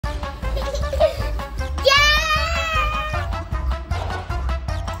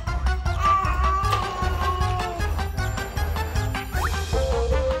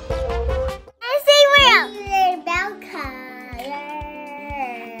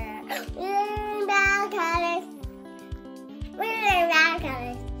We're brown colors. We're brown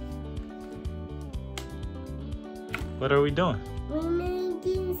colors. What are we doing? We're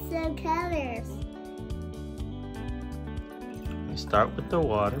making some colors. We start with the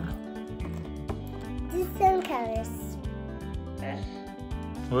water. Do some colors.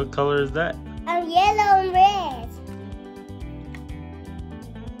 What color is that? Yellow and red.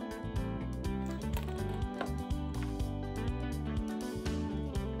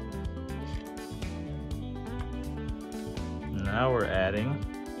 Now we're adding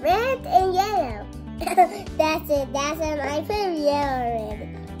Red and yellow. That's it. That's it. I put yellow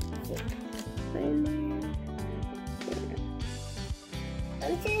and red.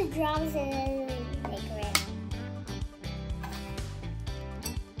 I'm just drops and make red.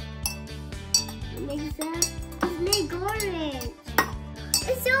 Mix up. Let's make orange.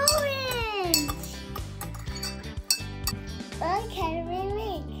 It's orange. What can we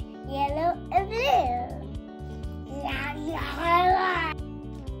make? Yellow and blue.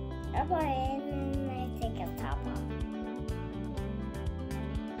 I'll put it in and I take a top off.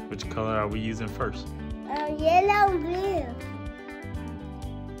 which color are we using first? Yellow and blue.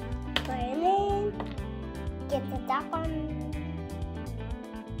 Put it in. Get the top on.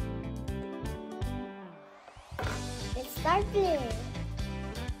 It's dark blue.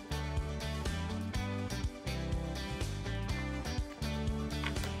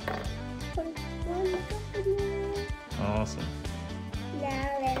 Put one top on. Awesome. Now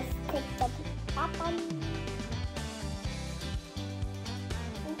let's take the top on.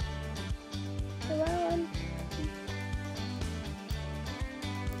 Come on.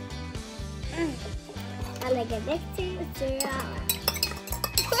 I like a picture.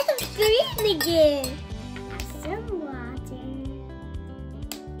 It's green again. Some water.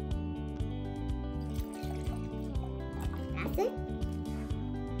 That's it.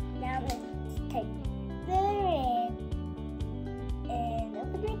 Now let's take the red and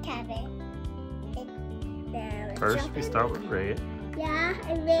open the cabinet. Now let's First, chop we it. start with red. Yeah,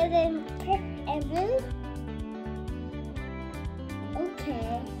 and red and blue.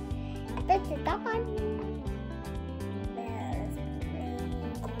 Okay. Put the top on.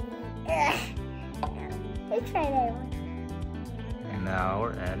 Let's try that one. And now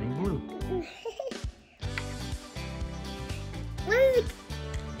we're adding blue. What is it?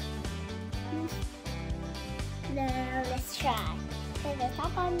 Now let's try. Put the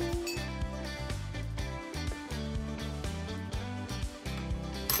top on.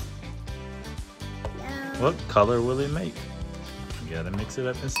 Now, What color will it make? You gotta mix it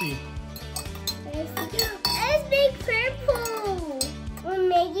up and see. let's make purple. We're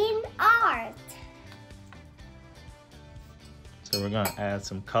making art. So we're gonna add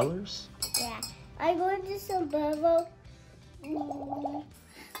some colors. Yeah, I'm going to do some bubble.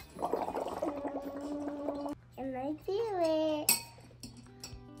 And I feel it.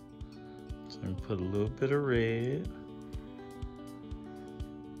 So we put a little bit of red.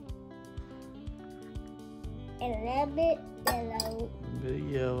 And a little bit yellow. A little bit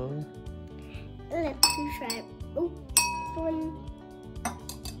of yellow. Let's try. Oh, one.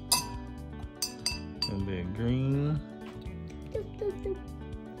 A little bit of green.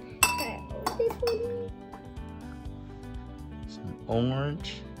 Try this one. Some orange.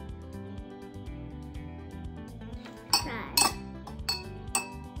 Try.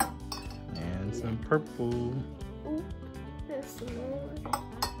 And some purple. Oh, there's some more.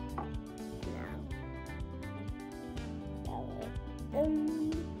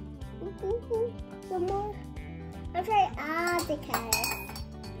 One more. I'll try all the colors.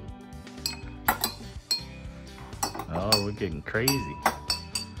 Oh, we're getting crazy.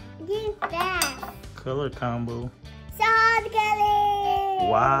 Get fast. Color combo. So all the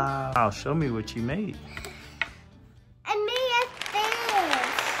colors. Wow, show me what you made. I made a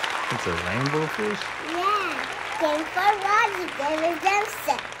fish. It's a rainbow fish? Yeah. Thanks for watching. Give us a thumbs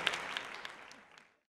up.